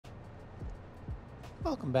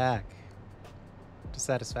Welcome back to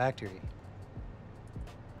Satisfactory.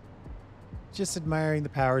 Just admiring the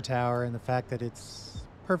power tower and the fact that it's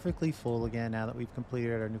perfectly full again now that we've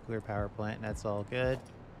completed our nuclear power plant, and that's all good.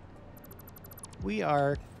 We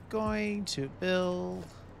are going to build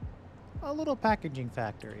a little packaging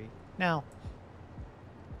factory. Now,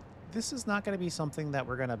 this is not going to be something that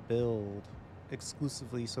we're going to build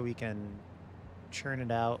exclusively so we can churn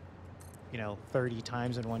it out, 30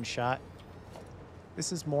 times in one shot.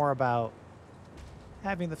 This is more about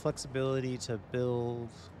having the flexibility to build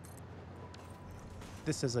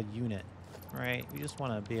this as a unit, right? We just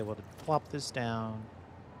want to be able to plop this down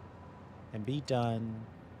and be done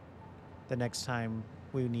the next time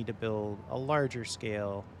we need to build a larger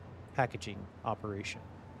scale packaging operation.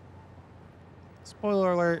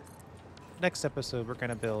 Spoiler alert, next episode we're going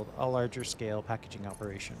to build a larger scale packaging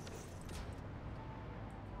operation.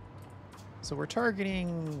 So we're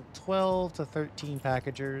targeting 12 to 13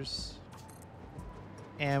 packagers,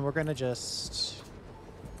 and we're going to just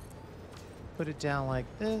put it down like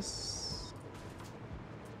this.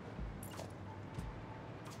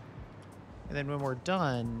 And then when we're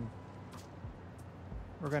done,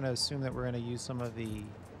 we're going to assume that we're going to use some of the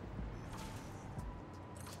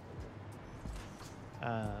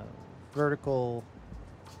vertical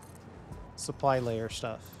supply layer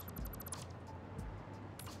stuff.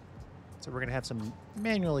 So we're going to have some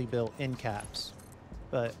manually built end caps,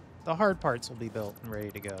 but the hard parts will be built and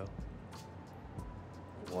ready to go.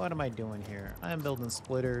 What am I doing here? I'm building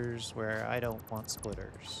splitters where I don't want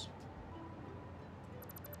splitters.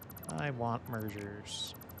 I want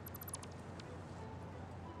mergers.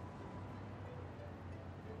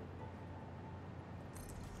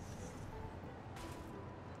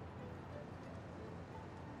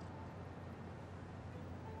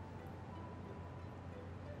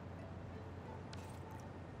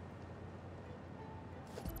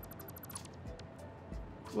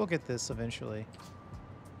 We'll get this eventually.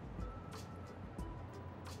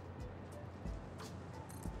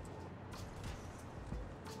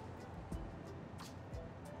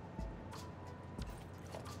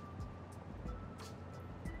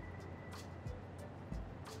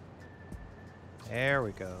 There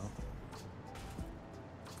we go.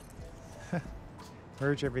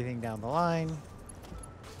 Merge everything down the line. And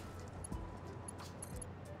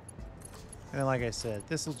then, like I said,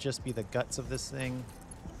 this will just be the guts of this thing.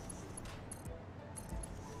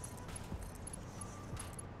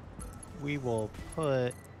 We will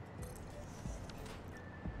put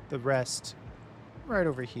the rest right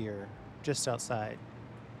over here, just outside.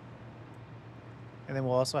 And then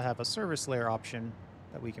we'll also have a service layer option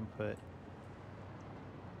that we can put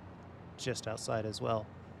just outside as well.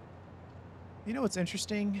 You know what's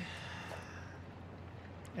interesting?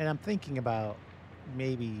 And I'm thinking about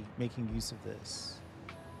maybe making use of this.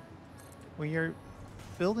 When you're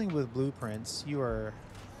building with blueprints, you are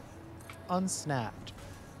unsnapped,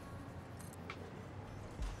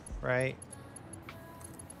 right?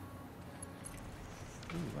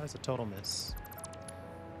 Ooh, that's a total miss.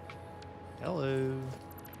 Hello.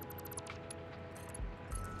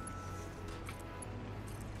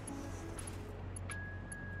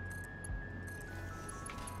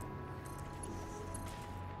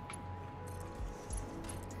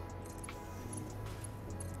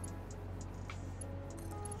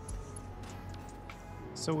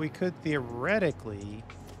 So we could theoretically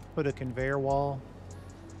put a conveyor wall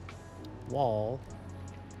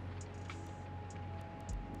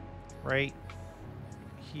right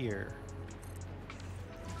here,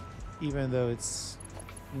 even though it's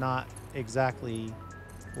not exactly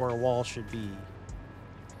where a wall should be,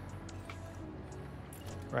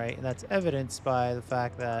 right? And that's evidenced by the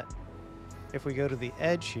fact that if we go to the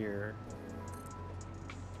edge here,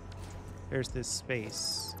 there's this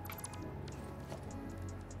space.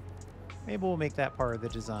 Maybe we'll make that part of the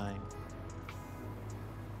design.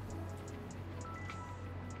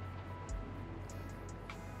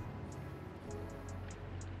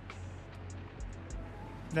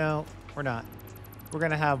 No, we're not. We're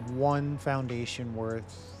going to have one foundation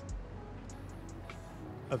worth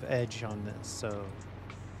of edge on this, so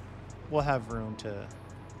we'll have room to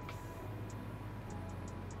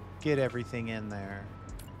get everything in there.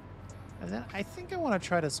 And then I think I want to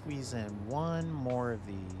try to squeeze in one more of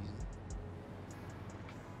these.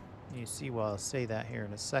 You see, well, I'll say that here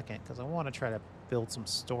in a second, because I want to try to build some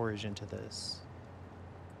storage into this.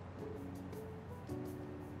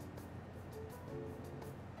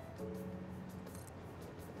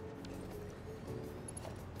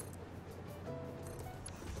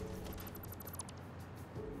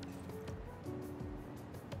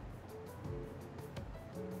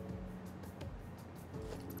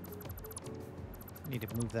 Need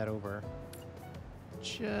to move that over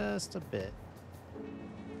just a bit.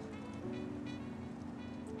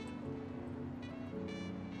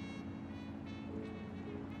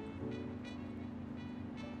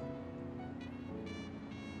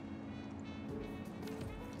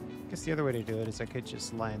 I guess the other way to do it is I could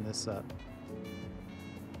just line this up.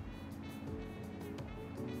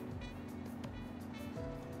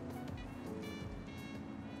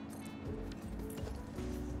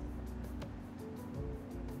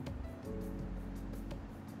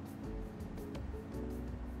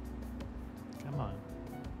 Come on.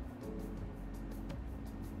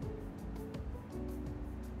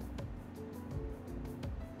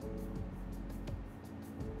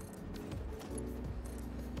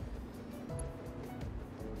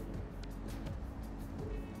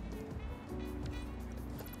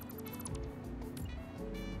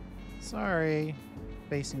 Sorry,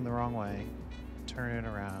 facing the wrong way. Turn it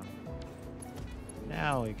around.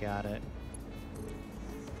 Now we got it.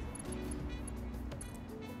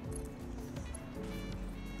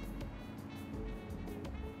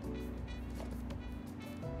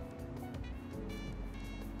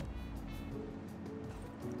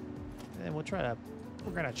 And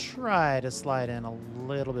we're gonna try to slide in a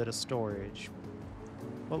little bit of storage.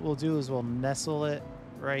 What we'll do is we'll nestle it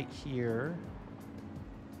right here.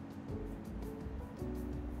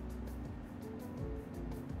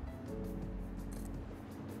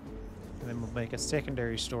 And then we'll make a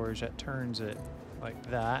secondary storage that turns it like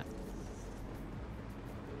that.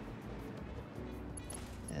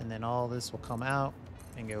 And then all this will come out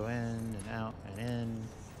and go in and out and in.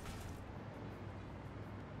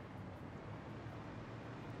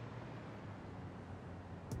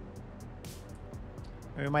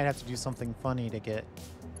 We might have to do something funny to get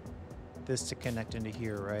this to connect into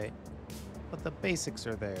here, right? But the basics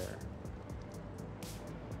are there.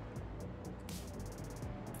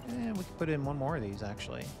 And we could put in one more of these,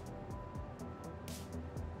 actually.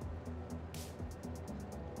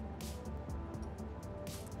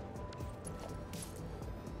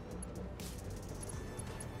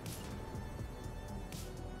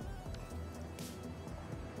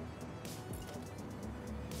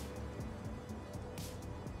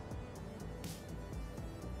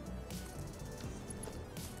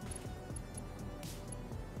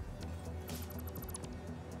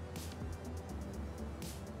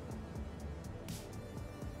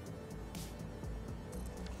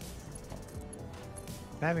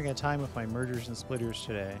 I'm having a time with my mergers and splitters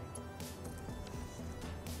today.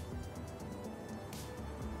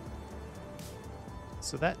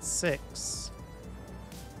 So that's 6.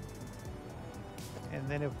 And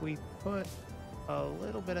then if we put a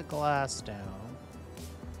little bit of glass down,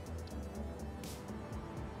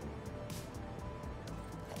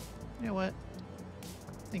 you know what?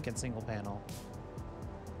 Thinking single panel.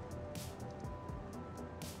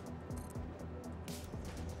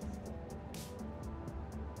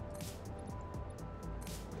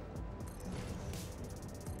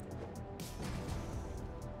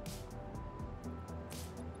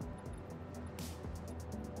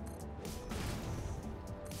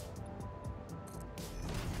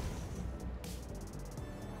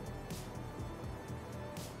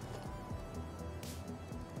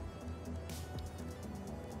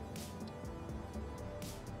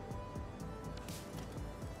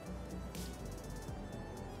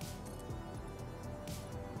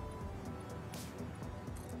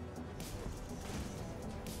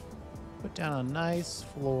 Put down a nice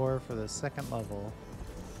floor for the second level.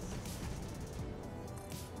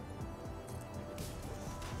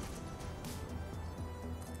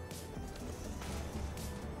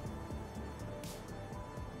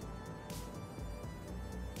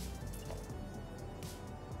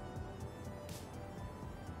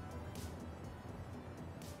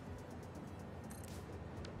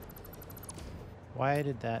 Why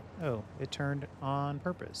did that? Oh, it turned on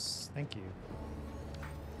purpose. Thank you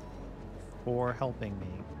for helping me.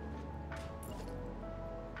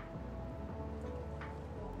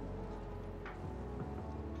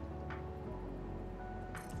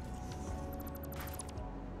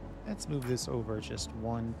 Let's move this over just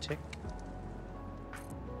one tick.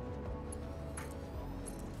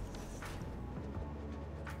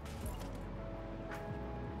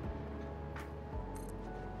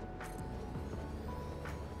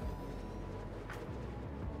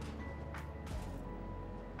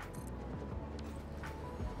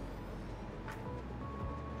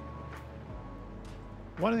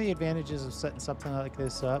 One of the advantages of setting something like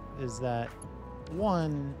this up is that,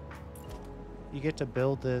 one, you get to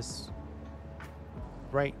build this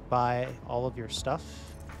right by all of your stuff,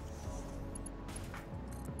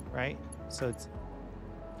 right? So it's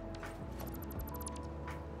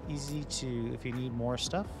Easy to, if you need more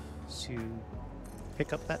stuff, to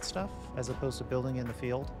pick up that stuff as opposed to building in the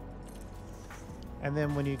field. And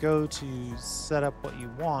then when you go to set up what you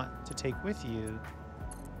want to take with you,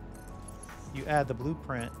 you add the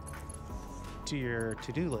blueprint to your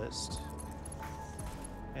to-do list.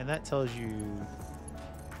 And that tells you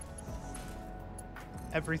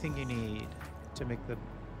everything you need to make the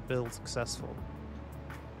build successful.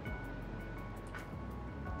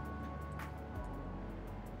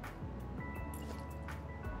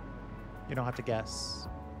 You don't have to guess.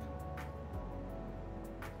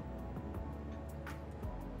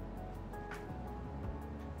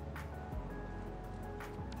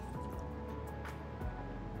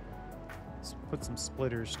 Let's put some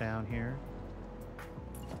splitters down here.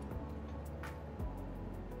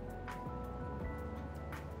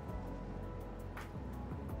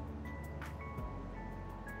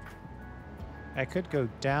 I could go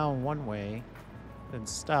down one way, then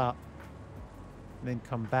stop, and then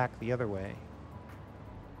come back the other way.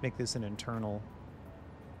 Make this an internal.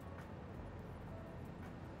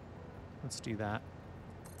 Let's do that.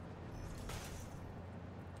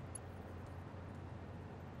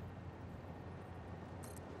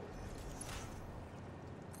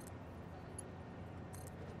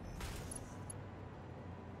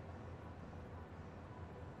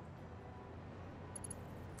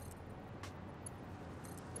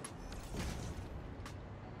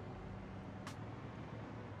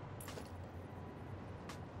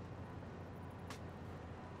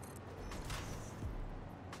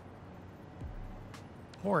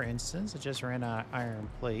 For instance, I just ran out of iron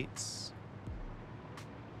plates.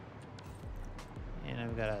 And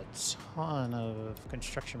I've got a ton of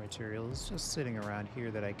construction materials just sitting around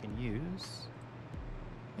here that I can use.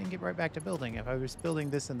 And get right back to building. If I was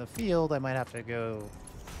building this in the field, I might have to go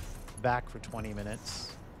back for 20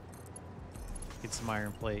 minutes. Get some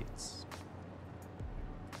iron plates.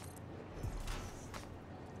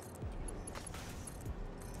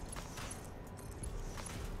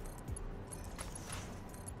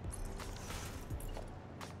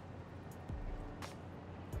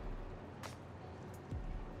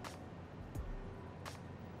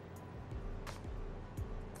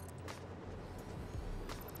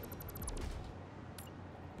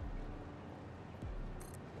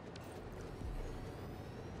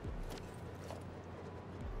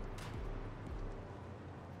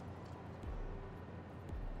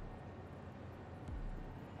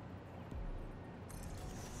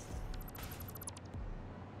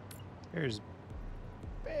 There's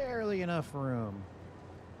barely enough room.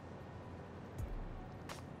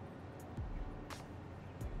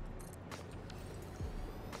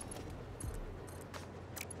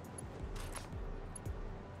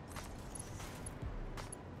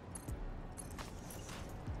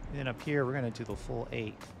 And then up here, we're going to do the full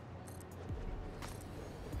 8.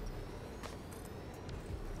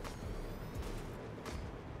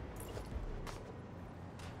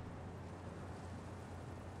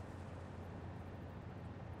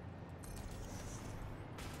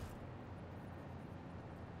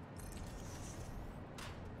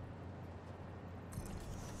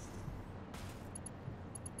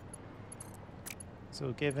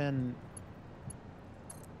 So given,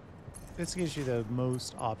 this gives you the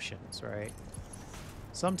most options, right?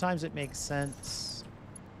 Sometimes it makes sense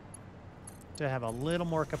to have a little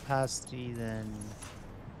more capacity than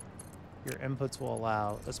your inputs will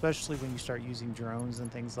allow, especially when you start using drones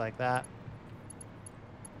and things like that.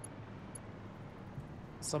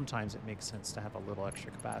 Sometimes it makes sense to have a little extra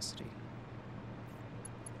capacity.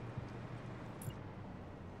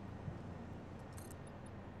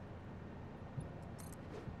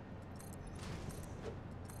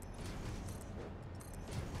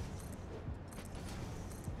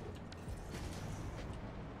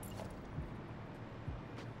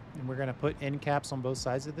 And we're going to put end caps on both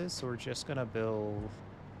sides of this, so we're just going to build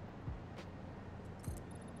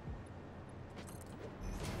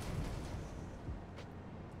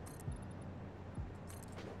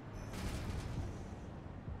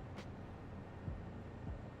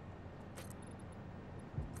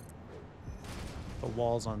the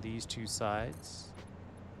walls on these two sides.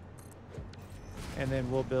 And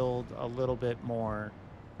then we'll build a little bit more,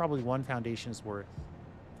 probably one foundation's worth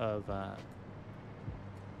of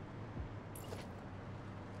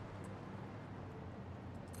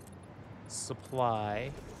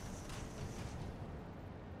supply.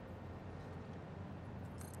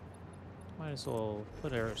 Might as well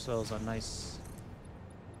put ourselves a nice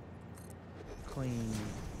clean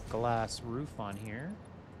glass roof on here.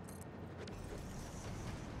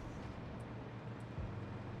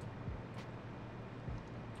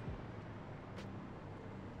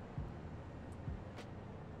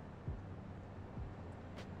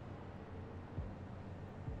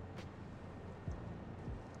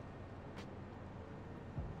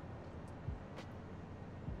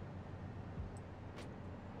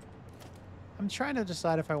 I'm trying to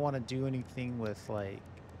decide if I want to do anything with like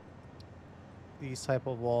these type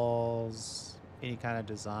of walls, any kind of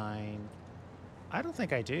design. I don't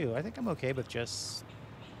think I do. I think I'm okay with just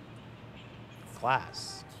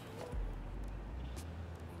glass.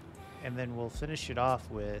 And then we'll finish it off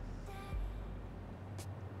with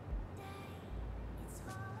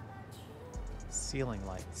ceiling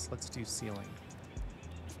lights. Let's do ceiling.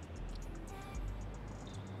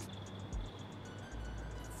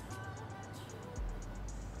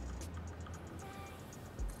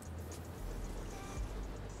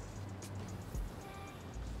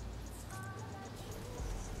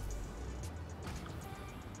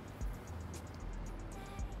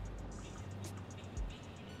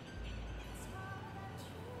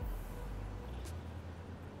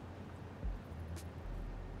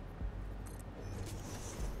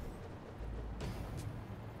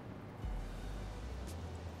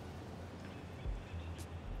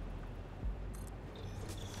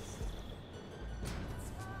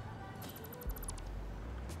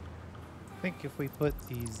 I think if we put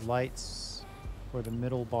these lights where the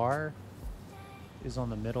middle bar is on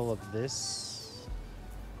the middle of this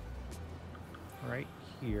right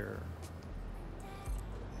here,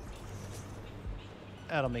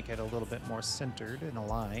 that'll make it a little bit more centered and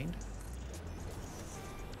aligned.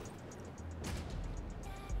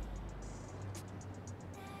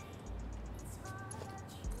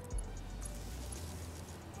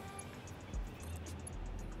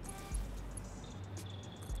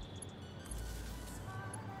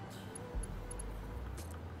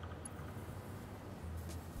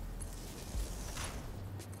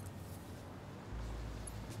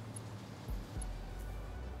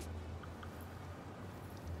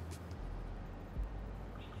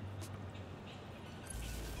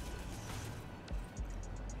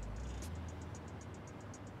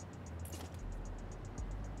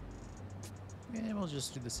 And we'll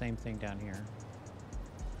just do the same thing down here.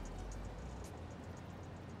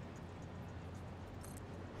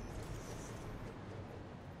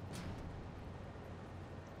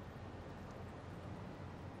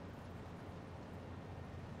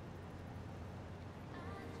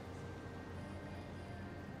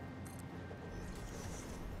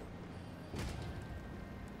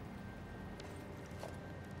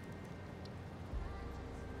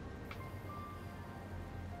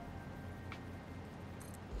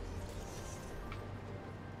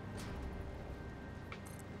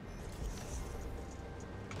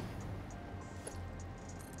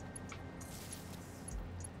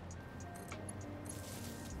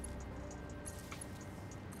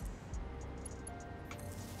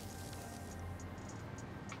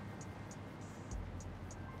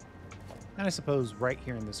 And I suppose right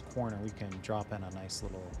here in this corner, we can drop in a nice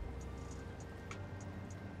little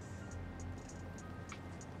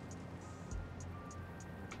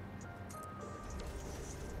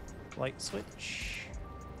light switch.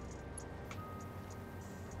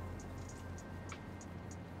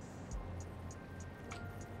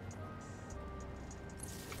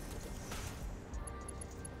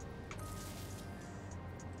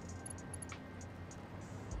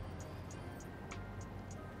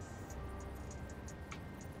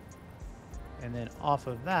 And then off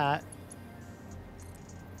of that,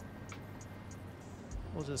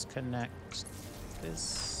 we'll just connect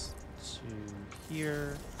this to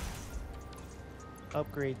here.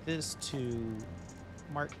 Upgrade this to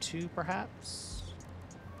Mark II, perhaps.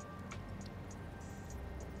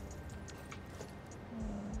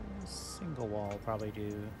 Single wall will probably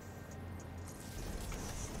do.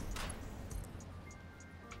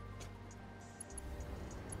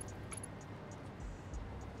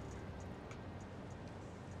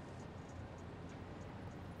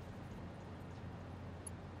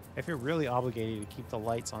 If you're really obligated to keep the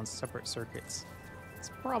lights on separate circuits,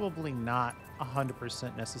 it's probably not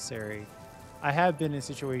 100% necessary. I have been in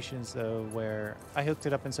situations, though, where I hooked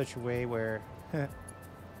it up in such a way where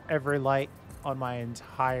every light on my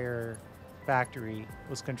entire factory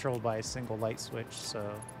was controlled by a single light switch,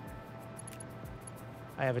 so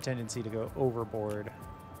I have a tendency to go overboard,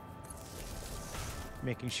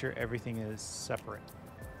 making sure everything is separate.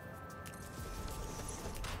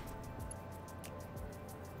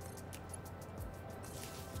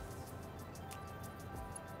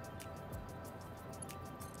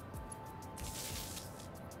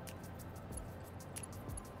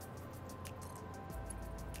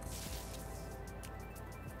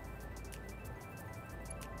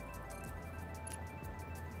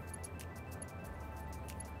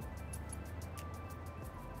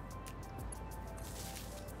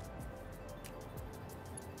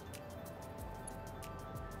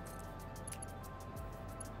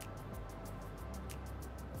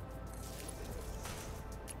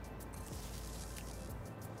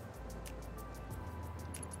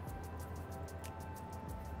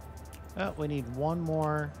 Oh, we need one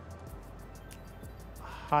more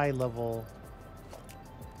high-level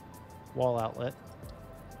wall outlet.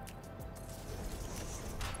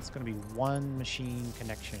 It's going to be one machine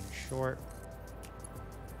connection short.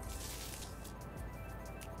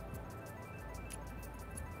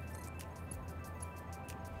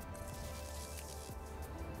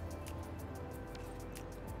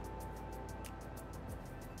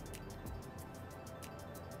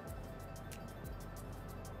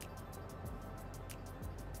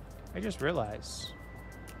 I just realized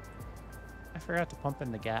I forgot to pump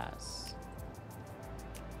in the gas.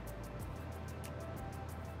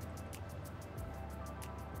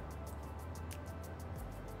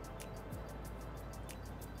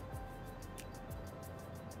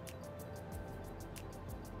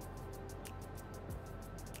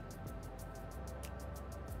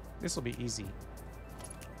 This will be easy.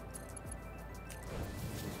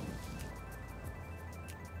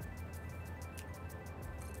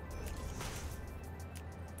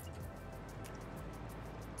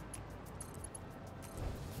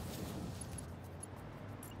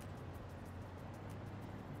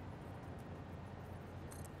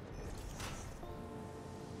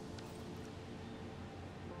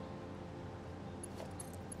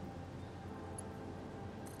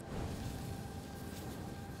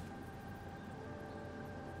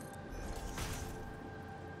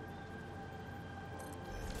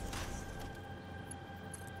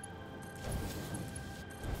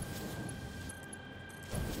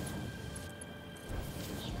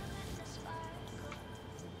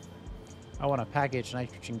 I want to package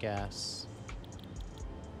nitrogen gas.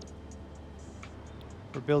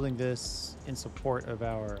 We're building this in support of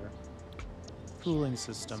our cooling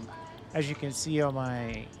system. As you can see on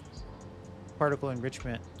my particle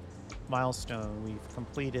enrichment milestone, we've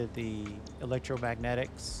completed the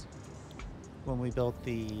electromagnetics when we built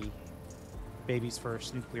the baby's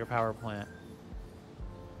first nuclear power plant.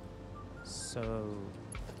 So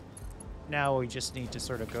now we just need to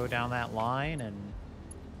sort of go down that line and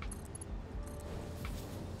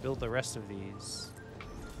build the rest of these.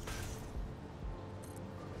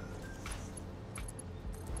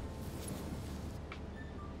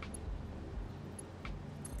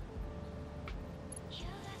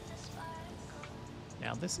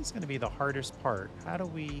 Now this is going to be the hardest part. How do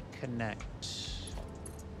we connect?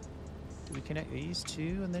 Do we connect these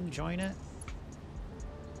two and then join it?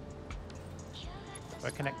 Do I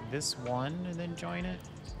connect this one and then join it?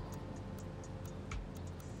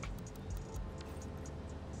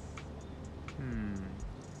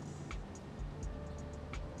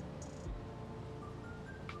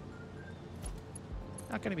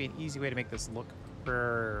 Not going to be an easy way to make this look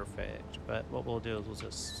perfect, but what we'll do is we'll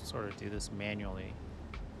just sort of do this manually.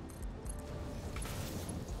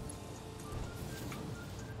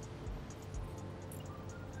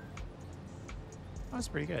 Oh, that's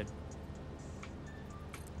pretty good.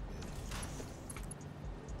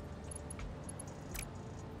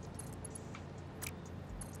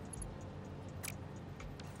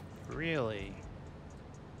 Really?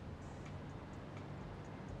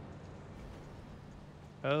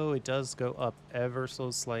 Oh, it does go up ever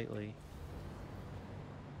so slightly.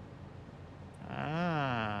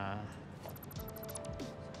 Ah.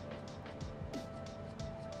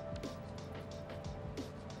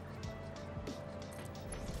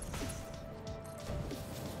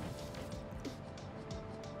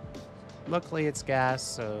 Luckily it's gas,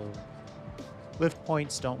 so lift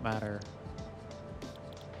points don't matter.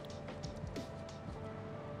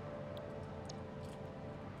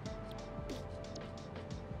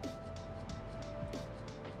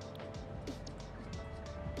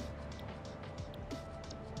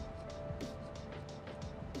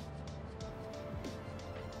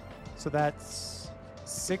 So that's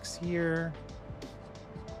 6 here,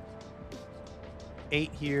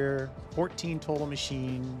 8 here, 14 total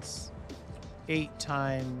machines, 8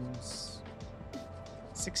 times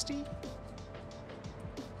 60?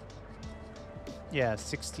 Yeah,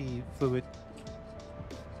 60 fluid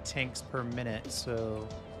tanks per minute, so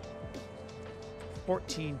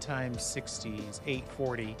 14 times 60 is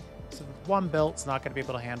 840. So one belt's not going to be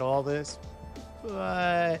able to handle all this.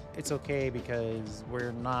 But it's okay because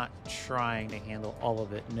we're not trying to handle all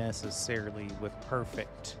of it necessarily with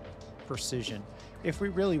perfect precision. If we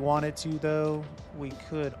really wanted to, though, we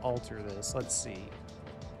could alter this. Let's see.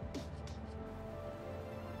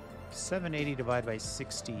 780 divided by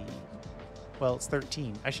 60. Well, it's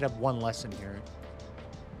 13. I should have one less in here.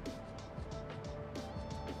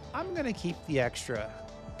 I'm going to keep the extra.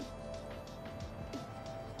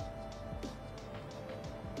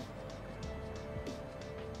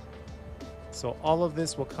 So all of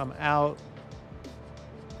this will come out.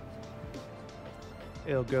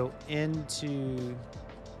 It'll go into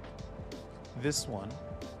this one.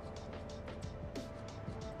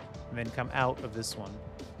 And then come out of this one.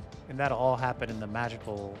 And that'll all happen in the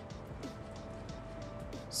magical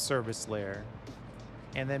service layer.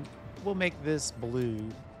 And then we'll make this blue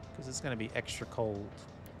because it's going to be extra cold,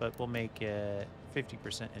 but we'll make it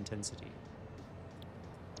 50% intensity.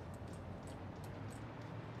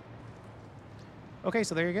 Okay,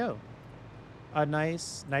 so there you go. A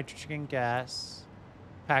nice nitrogen gas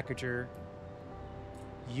packager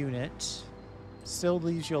unit. Still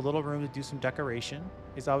leaves you a little room to do some decoration.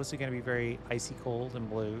 It's obviously going to be very icy cold and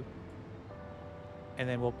blue. And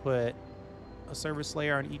then we'll put a service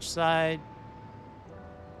layer on each side.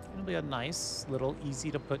 It'll be a nice little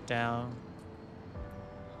easy to put down.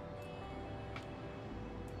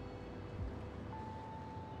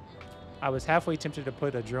 I was halfway tempted to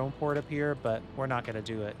put a drone port up here, but we're not going to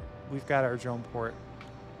do it. We've got our drone port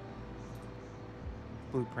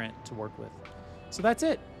blueprint to work with. So that's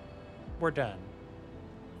it. We're done.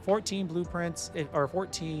 14 blueprints, or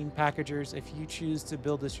 14 packagers. If you choose to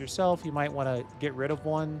build this yourself, you might want to get rid of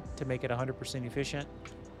one to make it 100% efficient.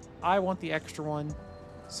 I want the extra one,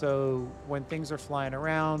 so when things are flying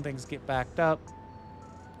around, things get backed up,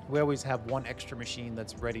 we always have one extra machine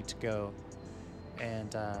that's ready to go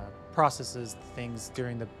and processes things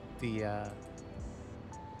during the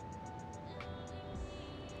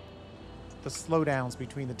slowdowns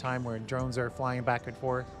between the time where drones are flying back and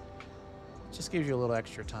forth. Just gives you a little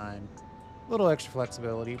extra time, a little extra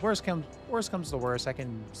flexibility. Worst comes to worst, I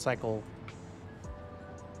can cycle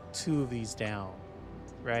 2 of these down,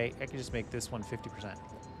 right? I can just make this one 50%.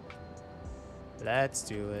 Let's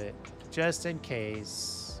do it, just in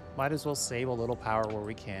case. Might as well save a little power where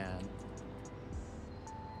we can.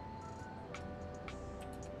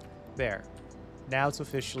 There. Now it's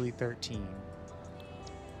officially 13.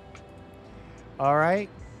 All right.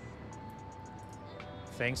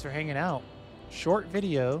 Thanks for hanging out. Short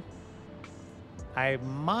video. I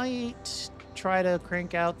might try to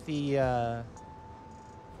crank out the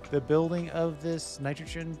building of this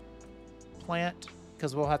nitrogen plant,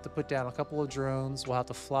 because we'll have to put down a couple of drones. We'll have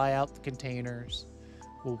to fly out the containers.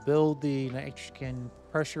 We'll build the nitrogen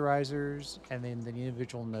pressurizers and then the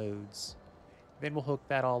individual nodes. Then we'll hook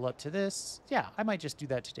that all up to this. Yeah, I might just do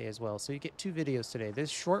that today as well. So you get 2 videos today. This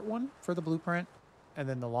short one for the blueprint, and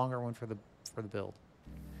then the longer one for the build.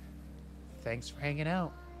 Thanks for hanging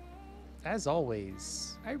out. As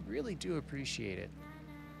always, I really do appreciate it.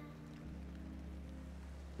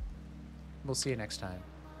 We'll see you next time.